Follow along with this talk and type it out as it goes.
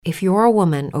If you're a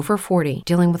woman over 40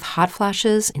 dealing with hot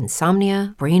flashes,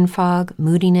 insomnia, brain fog,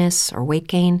 moodiness, or weight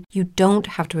gain, you don't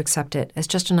have to accept it as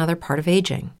just another part of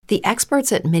aging. The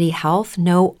experts at MIDI Health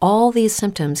know all these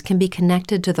symptoms can be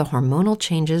connected to the hormonal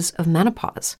changes of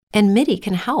menopause. And MIDI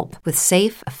can help with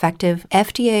safe, effective,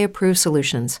 FDA-approved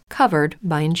solutions covered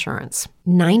by insurance.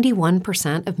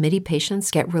 91% of MIDI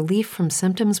patients get relief from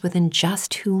symptoms within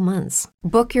just 2 months.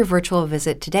 Book your virtual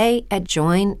visit today at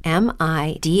joinmidi.com.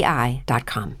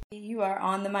 You are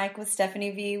on the mic with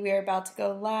Stephanie V. We are about to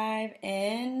go live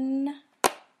in...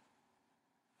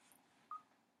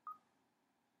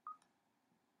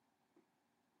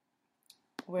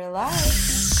 We're live.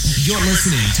 You're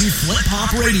listening to Flip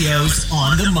Hop Radio's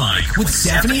On the Mic with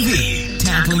Stephanie V,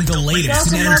 tackling the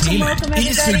latest in entertainment,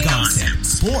 industry gossip,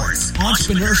 sports,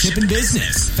 entrepreneurship and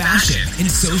business, fashion, and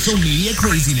social media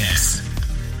craziness.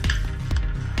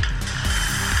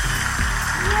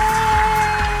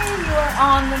 Yay! You are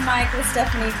on the mic with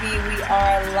Stephanie V. We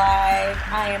are live.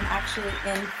 I am actually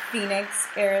in Phoenix,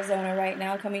 Arizona right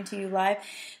now, coming to you live.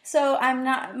 So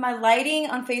my lighting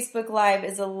on Facebook Live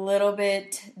is a little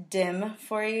bit dim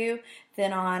for you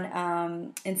than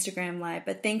on Instagram Live.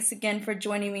 But thanks again for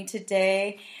joining me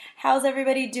today. How's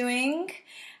everybody doing?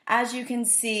 As you can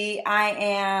see,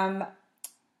 I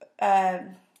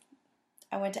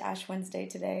went to Ash Wednesday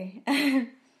today. I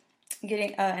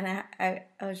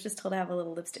was just told I have a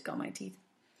little lipstick on my teeth.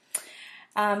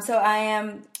 So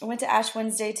I went to Ash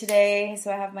Wednesday today,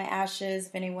 so I have my ashes,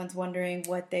 if anyone's wondering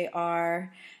what they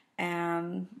are.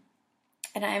 And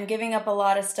I am giving up a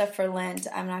lot of stuff for Lent.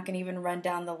 I'm not going to even run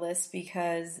down the list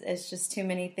because it's just too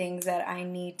many things that I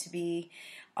need to be,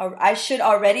 I should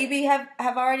already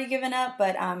have already given up,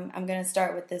 but I'm going to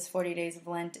start with this 40 days of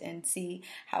Lent and see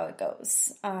how it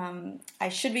goes. I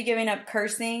should be giving up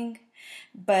cursing,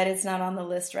 but it's not on the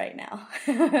list right now.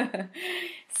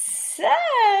 So,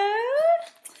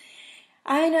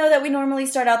 I know that we normally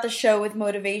start out the show with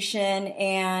motivation,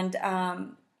 and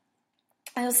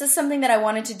this is something that I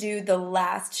wanted to do the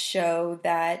last show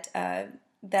that I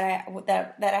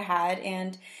had,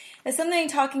 and it's something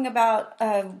talking about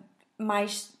my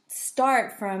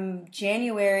start from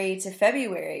January to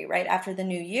February, right after the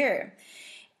new year.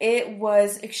 It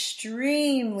was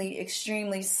extremely,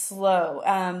 extremely slow.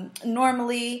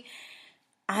 Normally,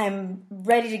 I'm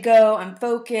ready to go, I'm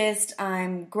focused,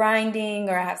 I'm grinding,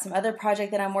 or I have some other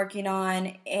project that I'm working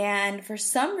on, and for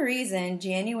some reason,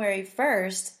 January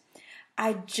 1st,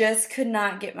 I just could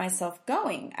not get myself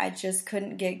going. I just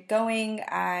couldn't get going.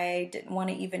 I didn't want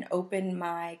to even open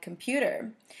my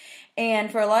computer. And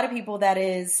for a lot of people, that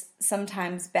is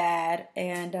sometimes bad,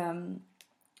 and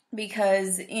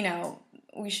because,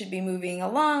 we should be moving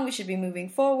along, we should be moving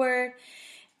forward,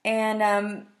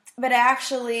 and but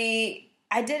actually,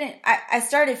 I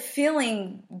started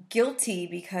feeling guilty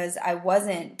because I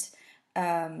wasn't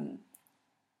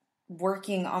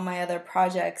working on my other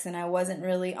projects, and I wasn't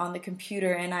really on the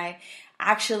computer, and I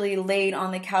actually laid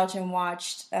on the couch and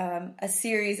watched a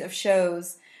series of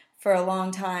shows for a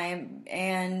long time,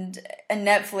 and a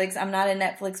Netflix. I'm not a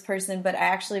Netflix person, but I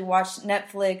actually watched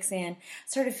Netflix and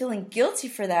started feeling guilty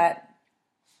for that,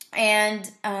 and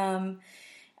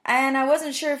I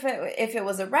wasn't sure if it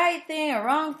was a right thing or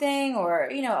wrong thing, or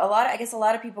I guess a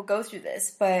lot of people go through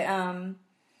this, but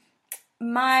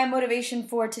my motivation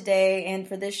for today and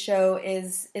for this show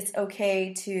is it's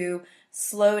okay to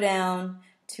slow down,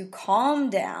 to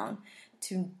calm down,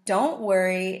 to don't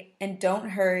worry and don't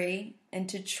hurry, and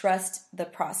to trust the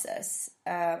process.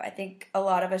 I think a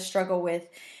lot of us struggle with,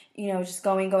 just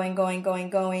going,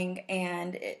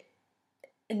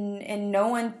 and no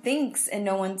one thinks and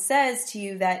no one says to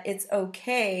you that it's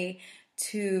okay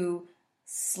to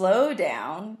slow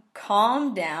down,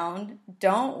 calm down,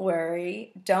 don't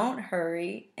worry, don't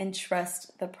hurry, and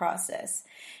trust the process.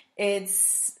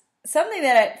 It's something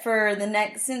that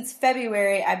since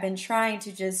February, I've been trying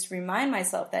to just remind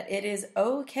myself that it is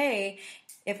okay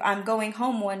if I'm going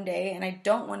home one day and I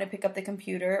don't want to pick up the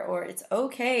computer, or it's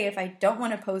okay if I don't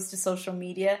want to post to social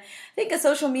media. I think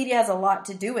social media has a lot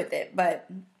to do with it, but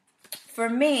for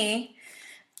me,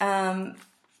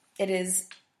 it is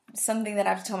something that I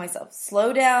have to tell myself: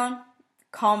 slow down,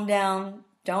 calm down,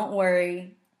 don't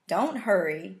worry, don't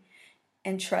hurry,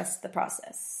 and trust the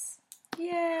process.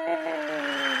 Yay!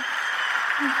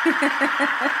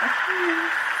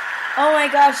 Oh my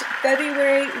gosh,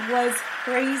 February was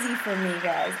crazy for me,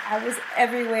 guys. I was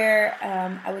everywhere.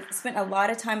 I spent a lot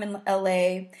of time in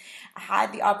LA. I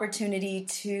had the opportunity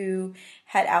to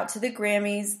head out to the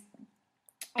Grammys.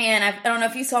 And I don't know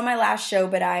if you saw my last show,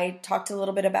 but I talked a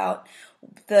little bit about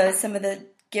some of the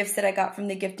gifts that I got from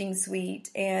the gifting suite.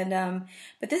 And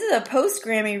but this is a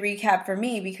post-Grammy recap for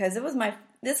me because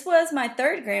this was my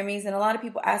third Grammys, and a lot of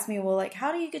people ask me, well, like,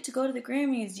 how do you get to go to the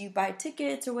Grammys? Do you buy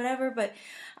tickets or whatever? But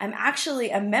I'm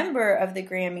actually a member of the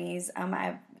Grammys.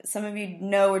 Some of you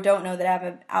know or don't know that I have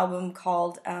an album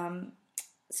called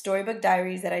Storybook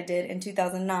Diaries that I did in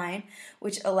 2009,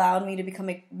 which allowed me to become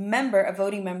a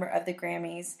voting member of the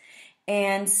Grammys.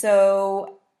 And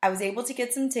so I was able to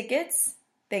get some tickets,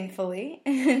 thankfully.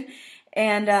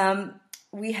 And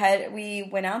we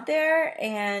went out there,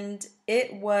 and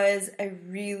it was a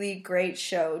really great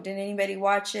show. Did anybody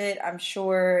watch it? I'm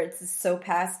sure it's so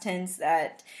past tense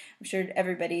that I'm sure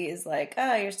everybody is like,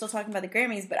 oh, you're still talking about the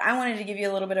Grammys. But I wanted to give you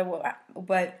a little bit of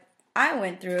what I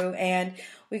went through, and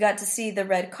we got to see the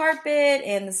red carpet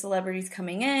and the celebrities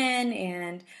coming in,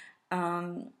 and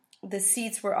the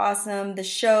seats were awesome. The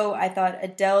show, I thought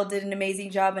Adele did an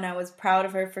amazing job, and I was proud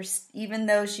of her for, even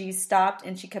though she stopped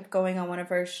and she kept going on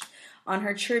on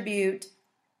her tribute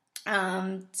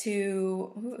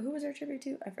to who was her tribute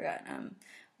to? I forgot.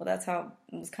 Well, that's how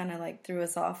it was kind of like threw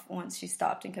us off once she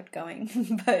stopped and kept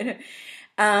going. But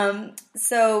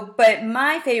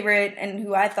my favorite and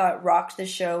who I thought rocked the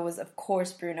show was, of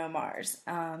course, Bruno Mars.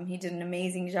 He did an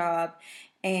amazing job,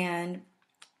 and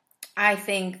I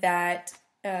think that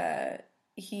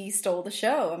he stole the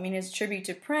show. I mean, his tribute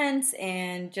to Prince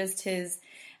and just his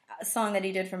song that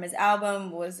he did from his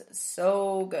album was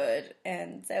so good,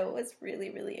 and so it was really,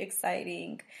 really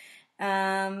exciting.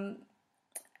 After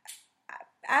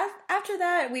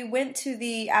that, we went to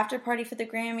the after party for the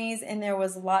Grammys, and there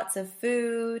was lots of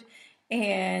food,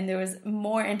 and there was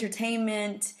more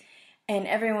entertainment, and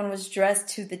everyone was dressed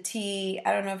to the T.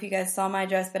 I don't know if you guys saw my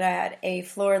dress, but I had a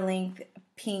floor-length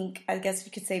pink, I guess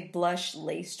you could say blush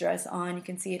lace dress on. You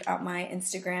can see it on my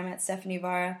Instagram at Stephanie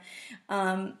Vara.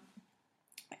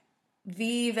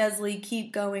 V. Vesley,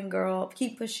 keep going, girl.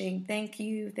 Keep pushing. Thank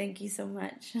you. Thank you so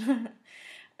much.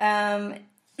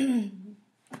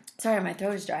 Sorry, my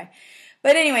throat is dry.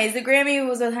 But anyways, the Grammy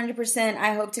was 100%.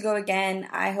 I hope to go again.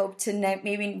 I hope to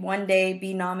maybe one day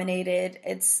be nominated.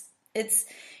 It's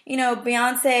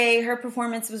Beyonce, her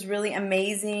performance was really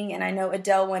amazing. And I know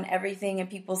Adele won everything. And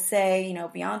people say,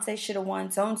 Beyonce should have won.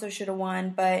 So-and-so should have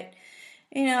won. But,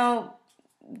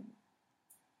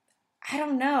 I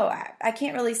don't know. I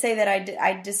can't really say that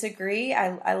I disagree.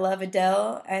 I love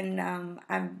Adele, and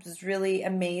I'm just really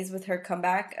amazed with her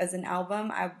comeback as an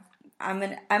album. I'm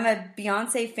a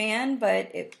Beyonce fan,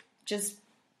 but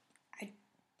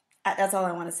that's all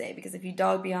I want to say, because if you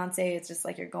dog Beyonce, it's just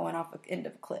like you're going off the end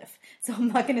of a cliff. So I'm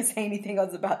not going to say anything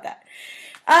else about that.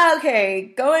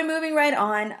 Okay, moving right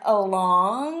on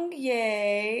along.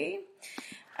 Yay.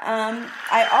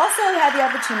 I also had the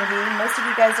opportunity, most of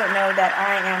you guys don't know that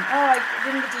I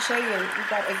didn't get to show you, we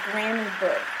got a Grammy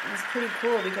book. It was pretty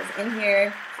cool because in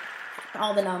here,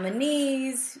 all the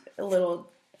nominees, a little,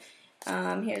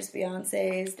 here's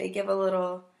Beyonce's, they give a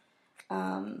little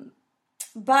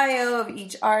bio of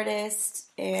each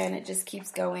artist, and it just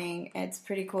keeps going. It's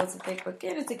pretty cool. It's a thick book,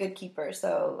 and it's a good keeper,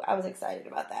 so I was excited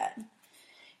about that.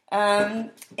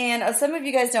 And some of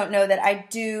you guys don't know that I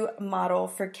do model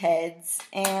for kids,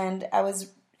 and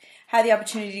had the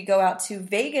opportunity to go out to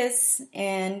Vegas,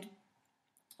 and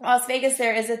Las Vegas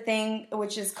there is a thing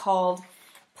which is called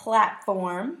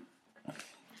Platform,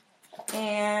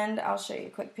 and I'll show you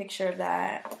a quick picture of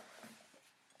that.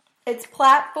 It's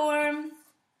Platform,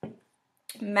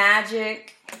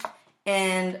 Magic,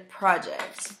 and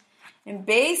Project, and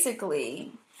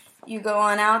basically you go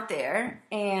on out there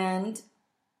and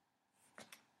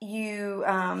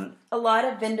a lot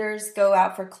of vendors go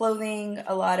out for clothing.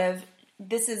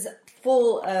 This is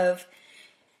full of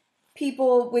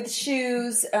people with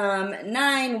shoes.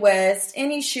 Nine West,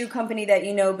 any shoe company that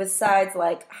you know besides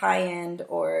like high end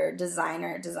or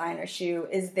designer shoe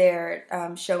is there,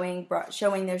 showing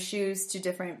their shoes to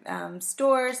different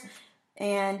stores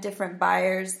and different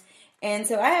buyers. And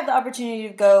so I have the opportunity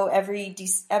to go every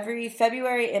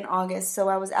February and August. So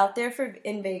I was out there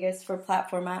in Vegas for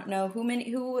Platform. I don't know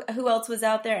who else was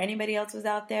out there. Anybody else was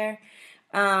out there?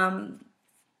 But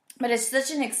it's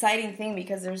such an exciting thing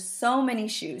because there's so many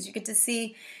shoes. You get to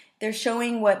see, they're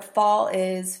showing what fall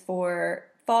is for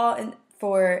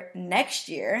next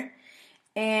year.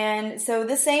 And so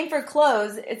the same for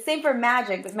clothes. It's same for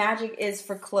Magic, but Magic is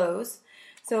for clothes.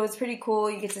 So it's pretty cool.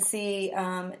 You get to see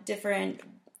different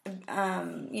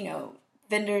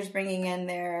vendors bringing in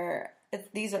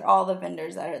these are all the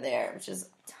vendors that are there, which is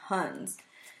tons.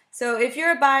 So if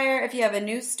you're a buyer, if you have a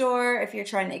new store, if you're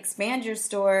trying to expand your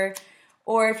store,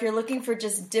 or if you're looking for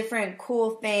just different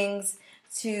cool things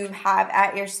to have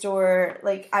at your store,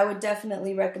 like I would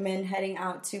definitely recommend heading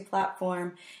out to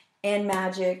Platform and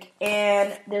Magic.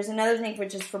 And there's another thing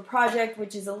which is for Project,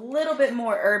 which is a little bit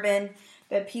more urban,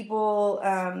 but people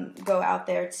go out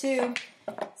there too.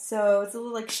 So it's a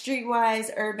little like streetwise,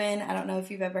 urban. I don't know if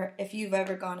you've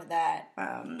ever gone to that,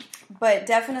 but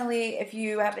definitely if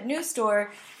you have a new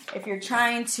store, if you're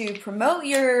trying to promote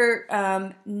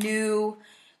your new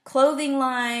clothing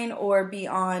line or be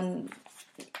on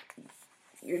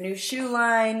your new shoe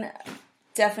line,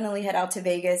 definitely head out to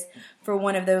Vegas for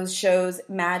one of those shows,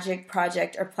 Magic,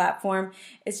 Project, or Platform.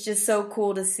 It's just so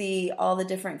cool to see all the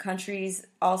different countries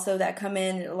also that come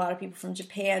in. A lot of people from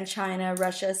Japan, China,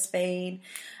 Russia, Spain,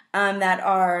 that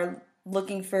are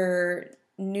looking for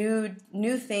new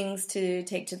things to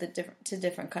take to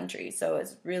different countries. So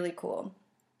it's really cool.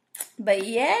 But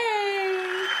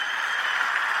yay!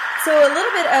 So a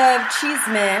little bit of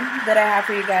chisme that I have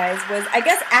for you guys was, I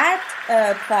guess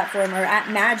at Platform or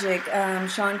at Magic,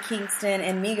 Sean Kingston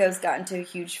and Migos got into a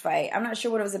huge fight. I'm not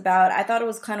sure what it was about. I thought it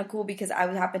was kind of cool because I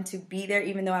happened to be there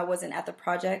even though I wasn't at the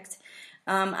project.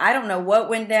 I don't know what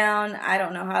went down. I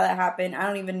don't know how that happened. I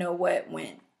don't even know what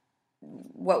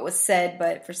was said,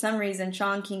 but for some reason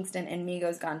Sean Kingston and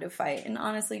Migos got into a fight. And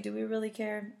honestly, do we really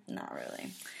care? Not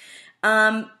really.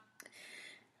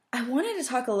 I wanted to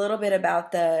talk a little bit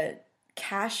about the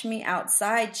Cash Me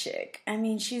Outside chick. I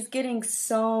mean, she's getting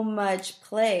so much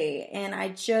play, and I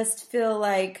just feel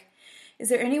like, is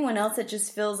there anyone else that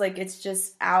just feels like it's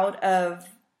just out of,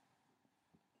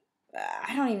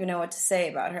 I don't even know what to say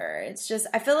about her. It's just,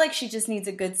 I feel like she just needs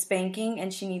a good spanking,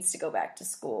 and she needs to go back to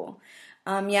school.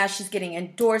 Yeah, she's getting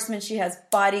endorsements. She has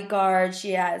bodyguards.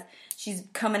 She's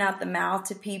coming out the mouth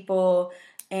to people.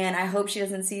 And I hope she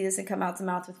doesn't see this and come out to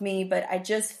mouth with me. But I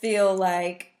just feel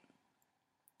like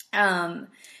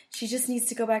she just needs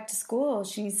to go back to school.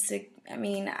 She needs to, I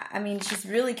mean, she's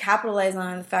really capitalized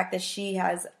on the fact that she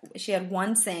had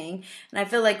one saying. And I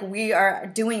feel like we are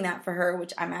doing that for her,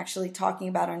 which I'm actually talking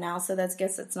about her now. So I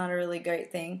guess that's not a really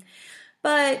great thing.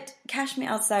 But Cash Me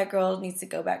Outside girl needs to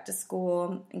go back to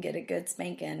school and get a good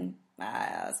spanking.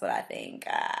 That's what I think.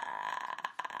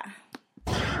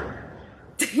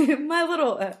 My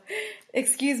little,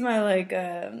 excuse my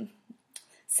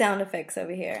sound effects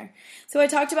over here. So I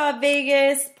talked about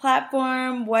Vegas,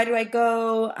 Platform, why do I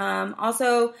go?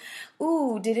 Also,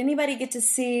 did anybody get to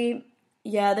see?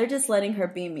 Yeah, they're just letting her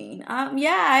be mean.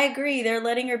 Yeah, I agree. They're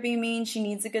letting her be mean. She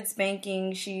needs a good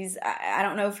spanking. I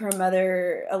don't know if her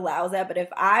mother allows that, but if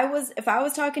I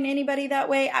was talking to anybody that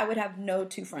way, I would have no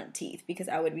two front teeth because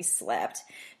I would be slapped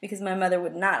because my mother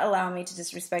would not allow me to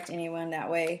disrespect anyone that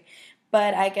way.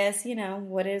 But I guess,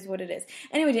 what is what it is.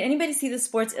 Anyway, did anybody see the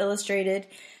Sports Illustrated,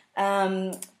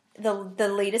 the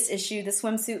latest issue, the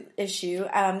swimsuit issue?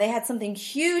 They had something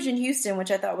huge in Houston, which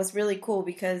I thought was really cool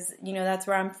because, that's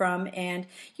where I'm from. And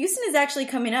Houston is actually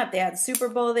coming up. They had the Super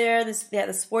Bowl there. They had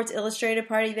the Sports Illustrated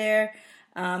party there.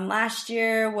 Last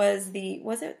year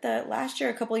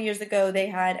a couple of years ago, they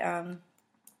had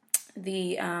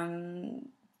the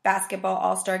basketball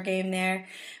all-star game there.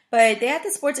 But they had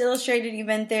the Sports Illustrated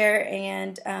event there,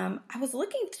 and I was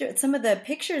looking through some of the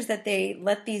pictures that they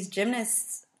let these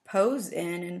gymnasts pose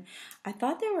in, and I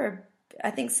thought they were,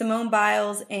 I think, Simone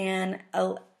Biles and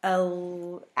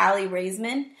Allie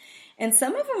Raisman, and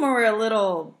some of them were a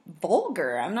little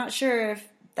vulgar. I'm not sure if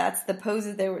that's the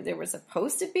poses they were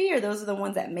supposed to be, or those are the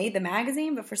ones that made the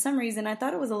magazine, but for some reason I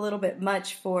thought it was a little bit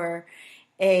much for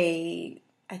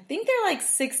I think they're like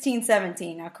 16,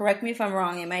 17. Now, correct me if I'm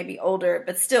wrong. It might be older.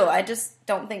 But still, I just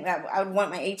don't think that I would want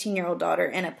my 18-year-old daughter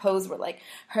in a pose where, like,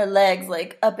 her legs,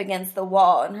 like, up against the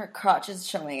wall and her crotch is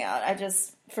showing out.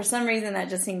 For some reason, that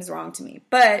just seems wrong to me.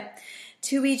 But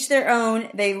to each their own.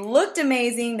 They looked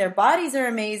amazing. Their bodies are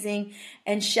amazing.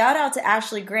 And shout out to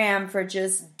Ashley Graham for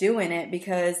just doing it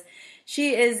because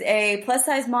she is a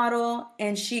plus-size model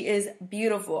and she is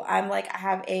beautiful. I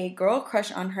have a girl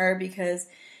crush on her because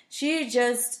she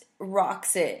just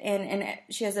rocks it, and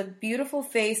she has a beautiful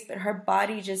face, but her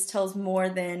body just tells more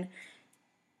than,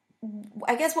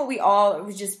 I guess, what we all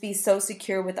would just be so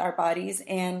secure with our bodies,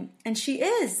 and she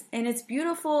is, and it's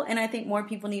beautiful, and I think more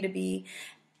people need to be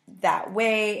that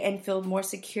way and feel more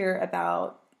secure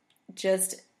about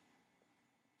just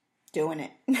doing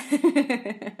it.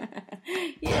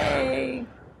 Yay!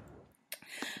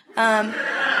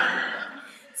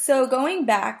 So going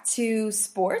back to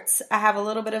sports, I have a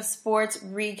little bit of sports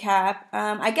recap.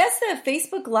 I guess that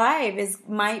Facebook Live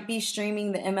might be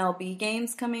streaming the MLB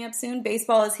games coming up soon.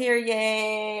 Baseball is here,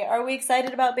 yay! Are we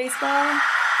excited about baseball?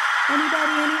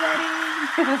 Anybody?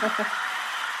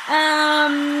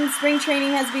 Spring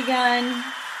training has begun.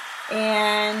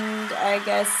 and I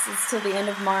guess it's till the end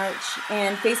of March.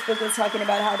 And Facebook was talking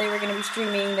about how they were going to be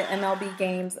streaming the MLB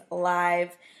games live.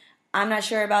 I'm not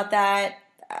sure about that.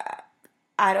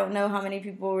 I don't know how many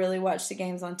people really watch the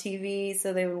games on TV,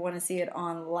 so they would want to see it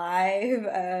on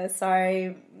live.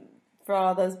 Sorry for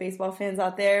all those baseball fans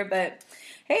out there, but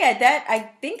hey, I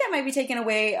think that might be taking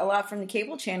away a lot from the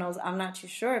cable channels. I'm not too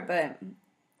sure, but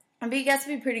I guess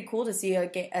it'd be pretty cool to see a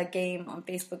game on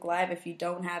Facebook Live if you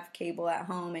don't have cable at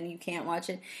home and you can't watch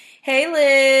it. Hey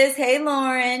Liz, hey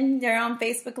Lauren, you're on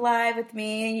Facebook Live with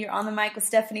me. You're on the mic with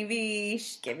Stephanie V.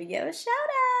 Giving you a shout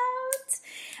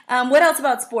out. What else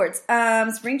about sports?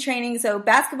 Spring training. So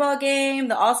basketball game,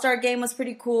 the All-Star game was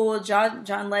pretty cool.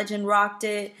 John Legend rocked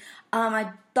it.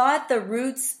 I thought the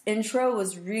Roots intro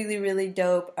was really, really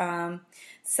dope.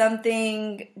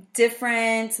 Something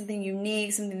different, something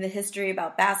unique, something the history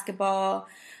about basketball.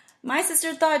 My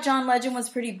sister thought John Legend was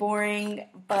pretty boring,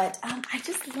 but I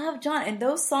just love John. And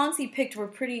those songs he picked were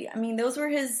pretty, those were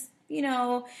his,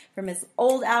 from his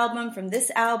old album, from this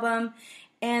album.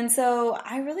 And so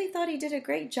I really thought he did a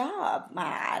great job.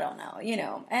 I don't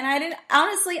know, And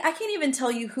honestly, I can't even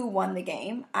tell you who won the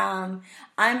game. I'm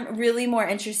really more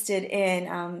interested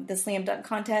in the slam dunk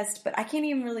contest, but I can't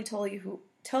even really tell you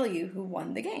who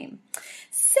won the game.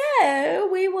 So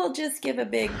we will just give a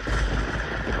big,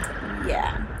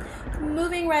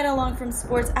 Moving right along from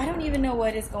sports, I don't even know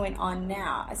what is going on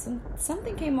now.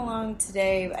 Something came along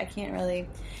today, but I can't really.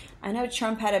 I know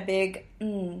Trump had a big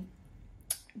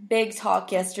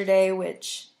talk yesterday,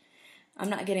 which I'm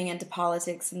not getting into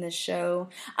politics in this show.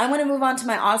 I want to move on to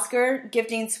my Oscar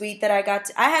gifting suite that I got.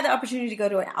 I had the opportunity to go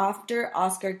to an after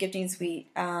Oscar gifting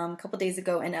suite a couple days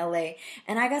ago in LA,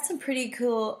 and I got some pretty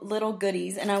cool little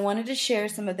goodies, and I wanted to share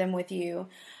some of them with you.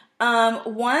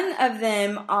 One of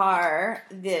them are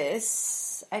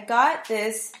this. I got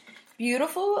this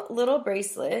beautiful little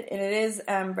bracelet, and it is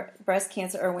breast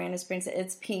cancer awareness bracelet.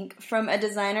 It's pink from a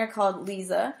designer called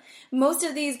Lisa. Most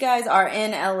of these guys are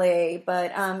in LA,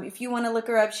 but if you want to look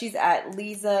her up, she's at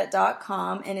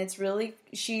lisa.com, and it's really,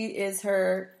 she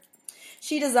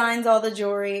designs all the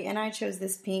jewelry, and I chose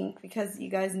this pink because you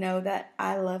guys know that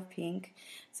I love pink.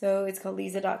 So it's called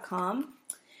lisa.com.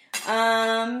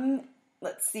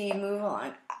 Let's see, move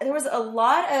on. There was a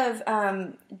lot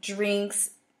of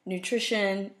drinks,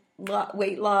 nutrition,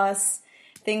 weight loss,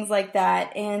 things like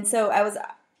that. And so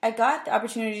I got the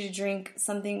opportunity to drink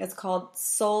something that's called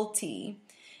Soul Tea.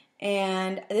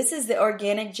 And this is the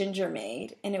organic ginger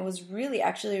made. And it was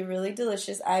actually really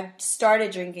delicious. I've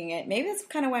started drinking it. Maybe that's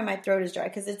kind of why my throat is dry,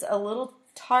 because it's a little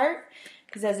tart,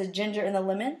 because it has a ginger and the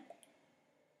lemon.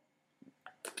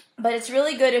 But it's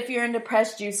really good if you're into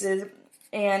pressed juices.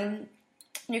 And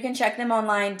you can check them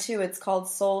online too. It's called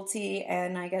Soul Tea.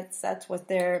 And I guess that's what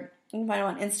you can find them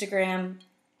on Instagram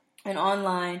and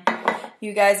online,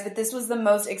 you guys. But this was the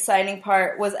most exciting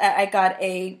part, was I got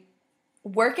a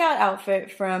workout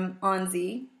outfit from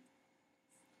Onzi.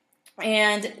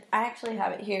 And I actually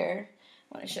have it here.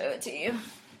 I want to show it to you.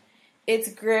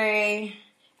 It's gray.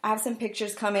 I have some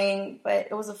pictures coming, but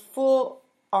it was a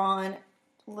full-on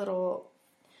little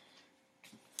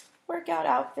workout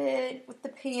outfit with the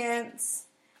pants.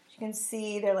 As you can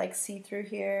see, they're like see-through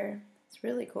here. It's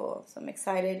really cool. So I'm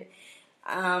excited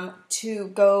to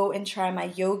go and try my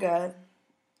yoga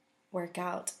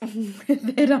workout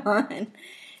with it on.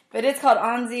 But it's called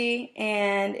Onzi,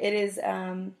 and it is,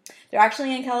 they're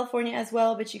actually in California as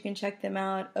well, but you can check them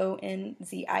out,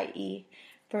 ONZIE,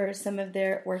 for some of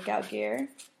their workout gear.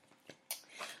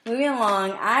 Moving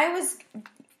along, I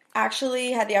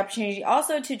had the opportunity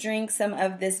also to drink some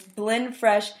of this Blend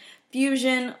Fresh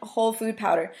Fusion whole food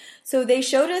powder. So they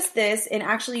showed us this, and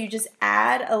actually you just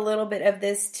add a little bit of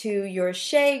this to your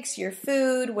shakes, your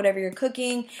food, whatever you're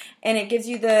cooking, and it gives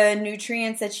you the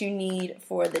nutrients that you need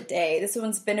for the day. This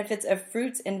one's benefits of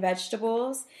fruits and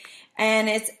vegetables. And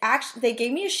they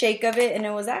gave me a shake of it, and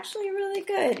it was actually really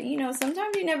good.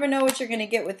 Sometimes you never know what you're going to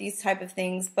get with these type of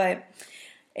things, but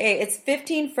it's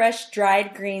 15 fresh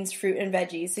dried greens, fruit, and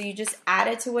veggies. So you just add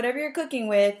it to whatever you're cooking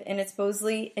with, and it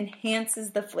supposedly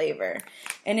enhances the flavor.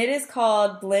 And it is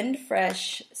called Blend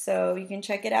Fresh, so you can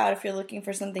check it out if you're looking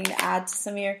for something to add to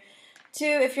some of your,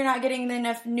 if you're not getting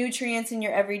enough nutrients in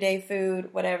your everyday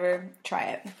food, whatever, try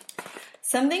it.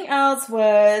 Something else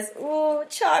was,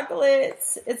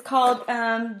 chocolates. It's called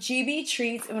GB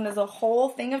Treats, and it was a whole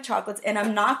thing of chocolates. And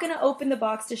I'm not going to open the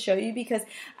box to show you because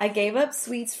I gave up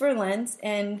sweets for Lent,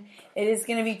 and it is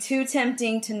going to be too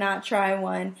tempting to not try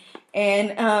one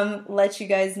and let you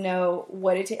guys know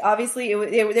what it tastes. Obviously,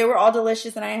 they were all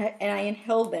delicious, and I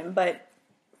inhaled them, but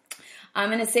I'm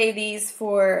going to save these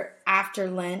for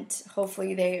after Lent.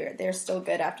 Hopefully, they're still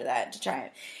good after that to try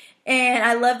it. And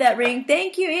I love that ring.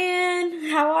 Thank you, Ann.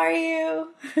 How are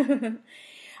you?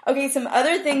 Okay, some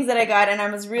other things that I got, and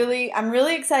I'm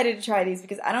really excited to try these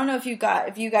because I don't know if you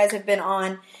guys have been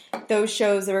on those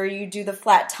shows where you do the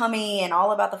flat tummy and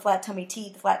all about the flat tummy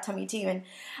tea, and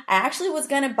I actually was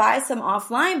gonna buy some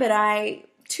offline, but I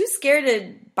too scared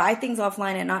to buy things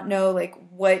offline and not know like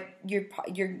what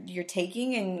you're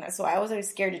taking, and so I was always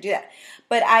scared to do that.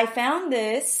 But I found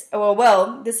this.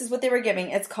 Well, this is what they were giving.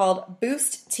 It's called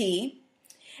Boost Tea.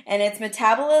 And it's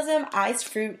Metabolism Iced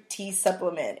Fruit Tea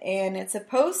Supplement. And it's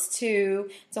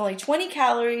only 20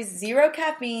 calories, 0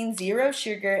 caffeine, 0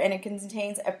 sugar, and it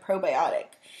contains a probiotic.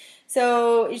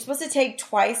 So you're supposed to take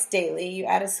twice daily. You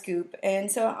add a scoop.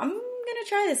 And so I'm going to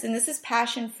try this. And this is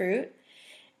passion fruit.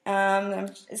 So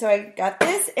I got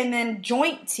this. And then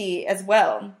joint tea as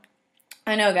well.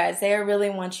 I know, guys, they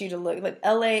really want you to look. Like,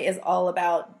 LA is all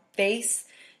about face,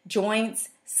 joints,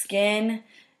 skin,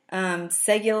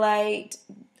 cellulite,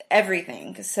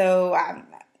 everything. So,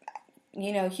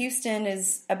 Houston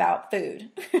is about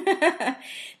food.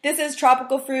 This is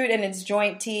tropical fruit and it's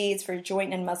joint tea. It's for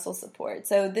joint and muscle support.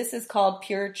 So this is called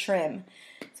Pure Trim.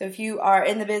 So if you are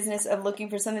in the business of looking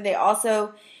for something, they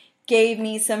also gave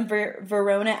me some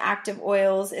Verona active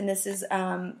oils, and this is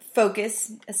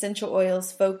Focus, essential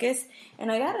oils Focus.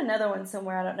 And I got another one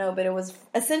somewhere, I don't know, but it was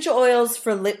essential oils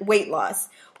for weight loss,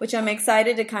 which I'm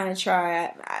excited to kind of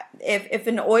try. If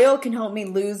an oil can help me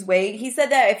lose weight, he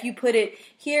said that if you put it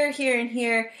here, here, and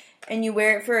here, and you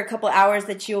wear it for a couple hours,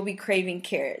 that you'll be craving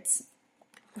carrots.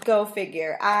 Go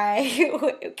figure.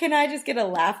 Can I just get a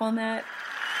laugh on that?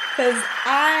 Because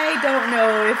I don't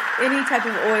know if any type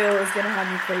of oil is going to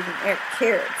have me craving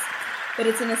carrots. But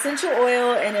it's an essential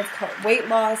oil, and it's called weight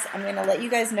loss. I'm going to let you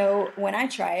guys know when I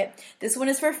try it. This one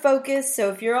is for focus,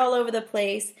 so if you're all over the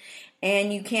place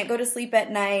and you can't go to sleep at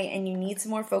night and you need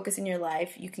some more focus in your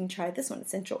life, you can try this one,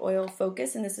 Essential Oil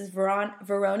Focus, and this is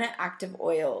Verona Active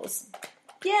Oils.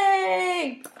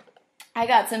 Yay! I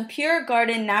got some Pure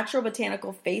Garden Natural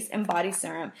Botanical Face and Body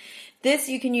Serum. This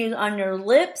you can use on your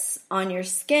lips, on your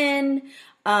skin,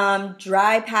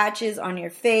 dry patches on your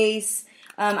face.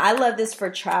 I love this for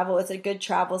travel. It's a good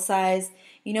travel size.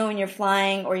 You know, when you're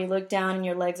flying or you look down and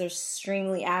your legs are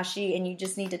extremely ashy and you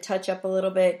just need to touch up a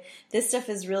little bit, this stuff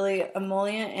is really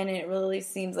emollient and it really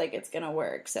seems like it's going to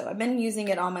work. So I've been using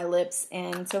it on my lips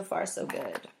and so far so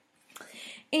good.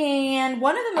 And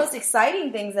one of the most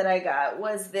exciting things that I got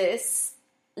was this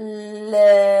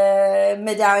Le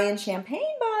Medallion champagne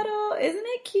bottle. Isn't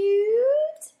it cute?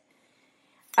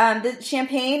 The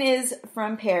champagne is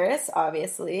from Paris,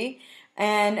 obviously.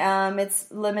 And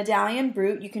it's Le Medallion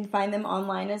Brut. You can find them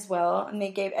online as well. And they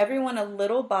gave everyone a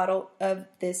little bottle of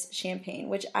this champagne,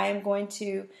 which I am going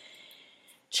to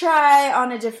try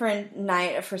on a different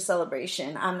night for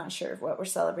celebration. I'm not sure what we're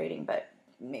celebrating, but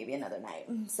maybe another night.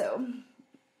 So,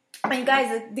 and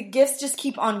guys, the gifts just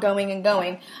keep on going and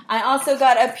going. I also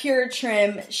got a Pure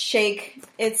Trim shake.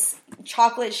 It's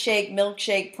chocolate shake,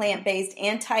 milkshake, plant-based,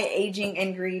 anti-aging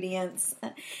ingredients.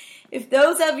 If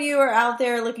those of you are out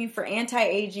there looking for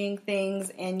anti-aging things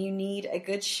and you need a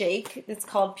good shake, it's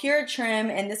called Pure Trim,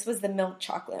 and this was the milk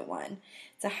chocolate one.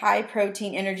 It's a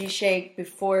high-protein energy shake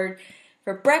for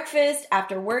breakfast,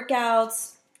 after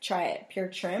workouts. Try it, Pure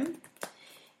Trim.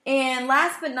 And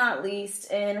last but not least,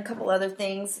 and a couple other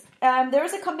things, there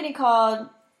was a company called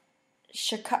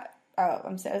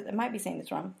I might be saying this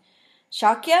wrong.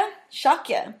 Shakya.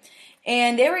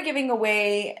 And they were giving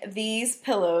away these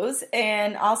pillows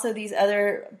and also these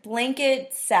other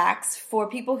blanket sacks for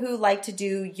people who like to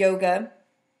do yoga.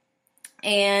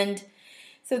 And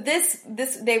so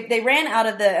they ran out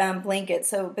of the blanket.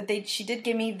 So, but she did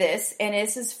give me this, and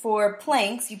this is for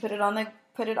planks. You put it on the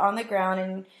ground,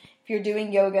 and if you're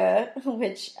doing yoga,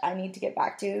 which I need to get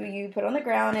back to, you put it on the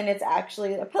ground, and it's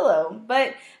actually a pillow.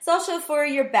 But it's also for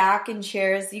your back and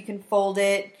chairs. You can fold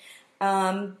it.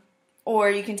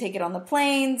 Or you can take it on the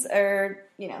planes or,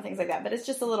 things like that. But it's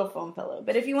just a little foam pillow.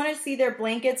 But if you want to see their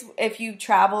blankets, if you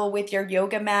travel with your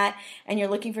yoga mat and you're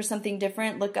looking for something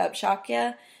different, look up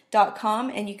shakya.com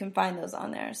and you can find those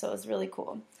on there. So it's really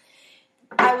cool.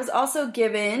 I was also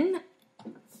given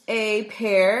a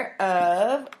pair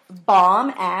of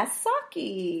bomb-ass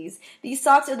sockies. These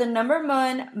socks are the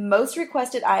 #1 most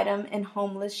requested item in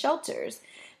homeless shelters.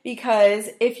 Because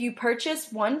if you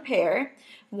purchase one pair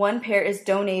is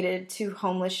donated to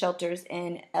homeless shelters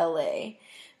in LA.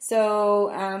 So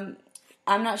I'm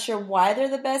not sure why they're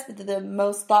the best, but they're the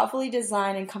most thoughtfully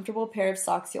designed and comfortable pair of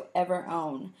socks you'll ever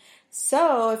own.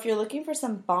 So if you're looking for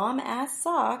some bomb-ass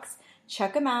socks,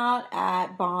 check them out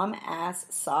at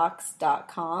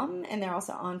bombasssocks.com. And they're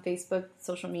also on Facebook,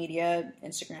 social media,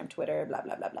 Instagram, Twitter, blah,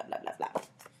 blah, blah, blah, blah, blah, blah.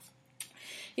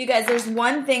 You guys, there's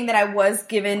one thing that I was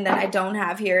given that I don't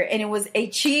have here, and it was a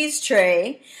cheese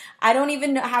tray. I don't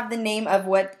even have the name of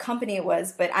what company it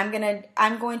was, but I'm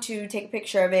going to take a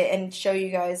picture of it and show you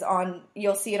guys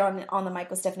you'll see it on the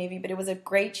Mike with Stephanie V, but it was a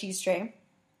great cheese tray.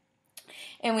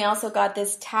 And we also got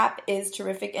this Tap is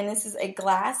Terrific, and this is a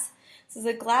glass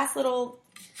little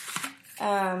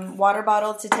water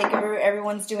bottle to take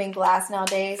everyone's doing glass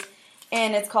nowadays.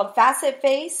 And it's called Facet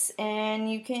Face, and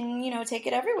you can, take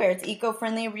it everywhere. It's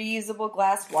eco-friendly, reusable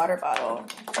glass water bottle.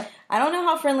 I don't know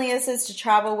how friendly this is to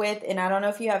travel with, and I don't know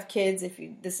if you have kids,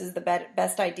 this is the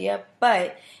best idea,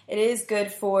 but it is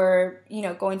good for,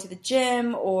 going to the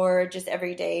gym or just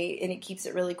every day, and it keeps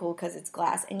it really cool because it's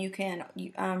glass, and you can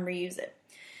reuse it.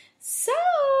 So,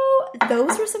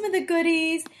 those were some of the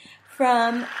goodies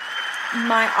from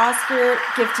my Oscar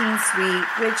gifting suite,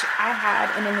 which I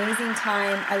had an amazing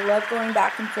time. I love going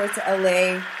back and forth to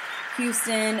LA,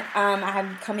 Houston.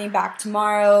 I'm coming back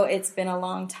tomorrow. It's been a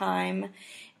long time.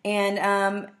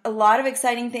 And a lot of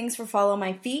exciting things for Follow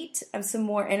My Feet. I have some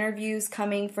more interviews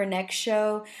coming for next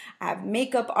show. I have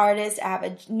makeup artists. I have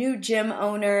a new gym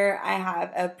owner. I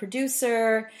have a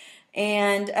producer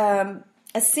and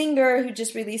a singer who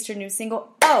just released her new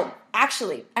single. Oh,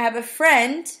 actually, I have a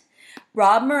friend,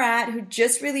 Rob Murat, who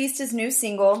just released his new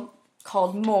single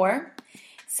called More.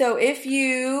 So if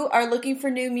you are looking for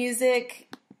new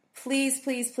music, please,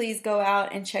 please, please go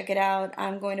out and check it out.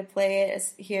 I'm going to play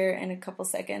it here in a couple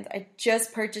seconds. I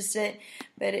just purchased it,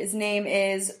 but his name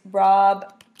is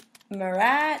Rob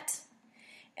Murat,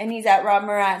 and he's at Rob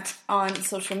Murat on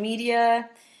social media.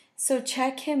 So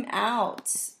check him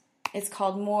out. It's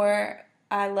called More.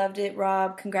 I loved it,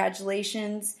 Rob.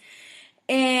 Congratulations.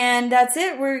 And that's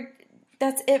it.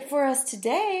 That's it for us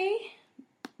today.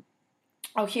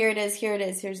 Oh, here it is.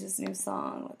 Here's his new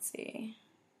song. Let's see.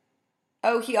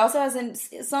 Oh, he also has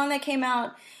a song that came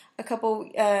out a couple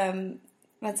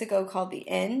months ago called The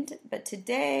End. But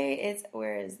today it's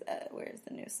where is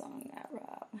the new song at,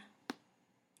 Rob?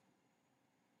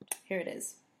 Here it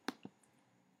is.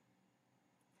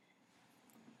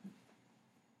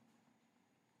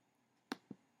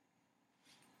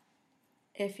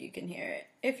 If you can hear it.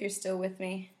 If you're still with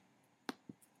me.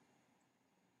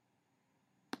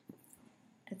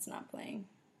 It's not playing.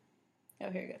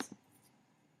 Oh, here it goes.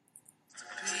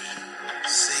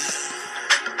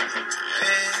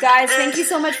 Guys, thank you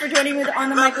so much for joining me on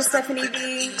the Mike with Stephanie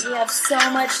V. We have so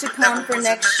much to come for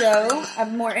next show. I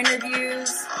have more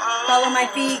interviews. Follow My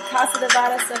Feet. Casa de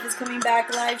Vada stuff is coming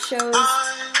back. Live shows.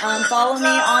 Follow me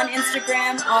on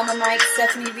Instagram on the Mike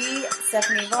Stephanie V,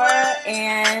 Stephanie Vara,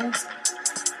 and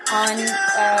on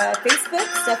Facebook,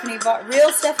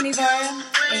 Real Stephanie Vara.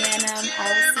 And I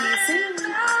will see you soon.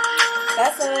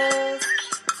 Besos.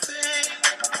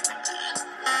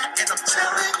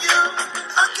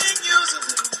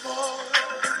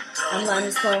 I'm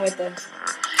just going with the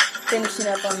finishing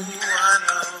up on.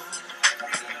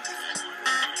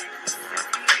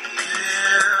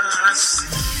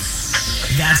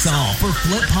 That's all for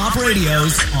Flip Hop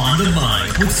Radio's On the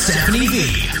Mic with Stephanie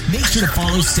V. Make sure to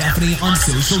follow Stephanie on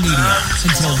social media.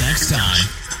 Until next time.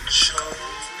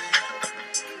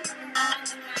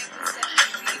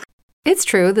 It's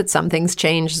true that some things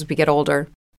change as we get older.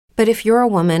 But if you're a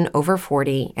woman over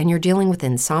 40 and you're dealing with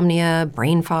insomnia,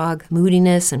 brain fog,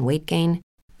 moodiness, and weight gain,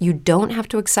 you don't have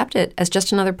to accept it as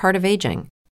just another part of aging.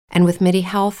 And with MIDI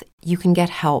Health, you can get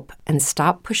help and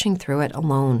stop pushing through it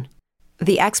alone.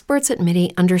 The experts at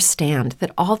MIDI understand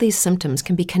that all these symptoms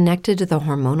can be connected to the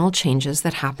hormonal changes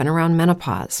that happen around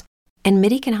menopause, and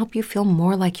MIDI can help you feel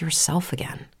more like yourself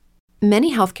again.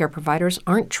 Many healthcare providers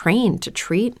aren't trained to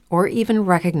treat or even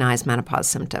recognize menopause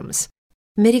symptoms.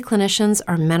 MIDI clinicians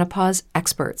are menopause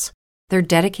experts. They're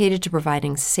dedicated to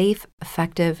providing safe,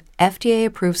 effective,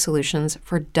 FDA-approved solutions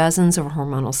for dozens of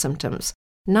hormonal symptoms,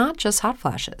 not just hot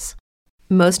flashes.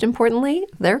 Most importantly,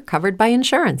 they're covered by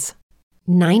insurance.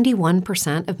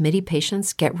 91% of MIDI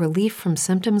patients get relief from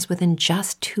symptoms within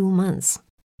just 2 months.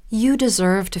 You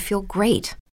deserve to feel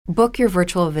great. Book your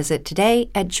virtual visit today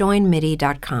at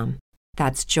joinmidi.com.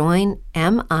 That's joinmidi.com.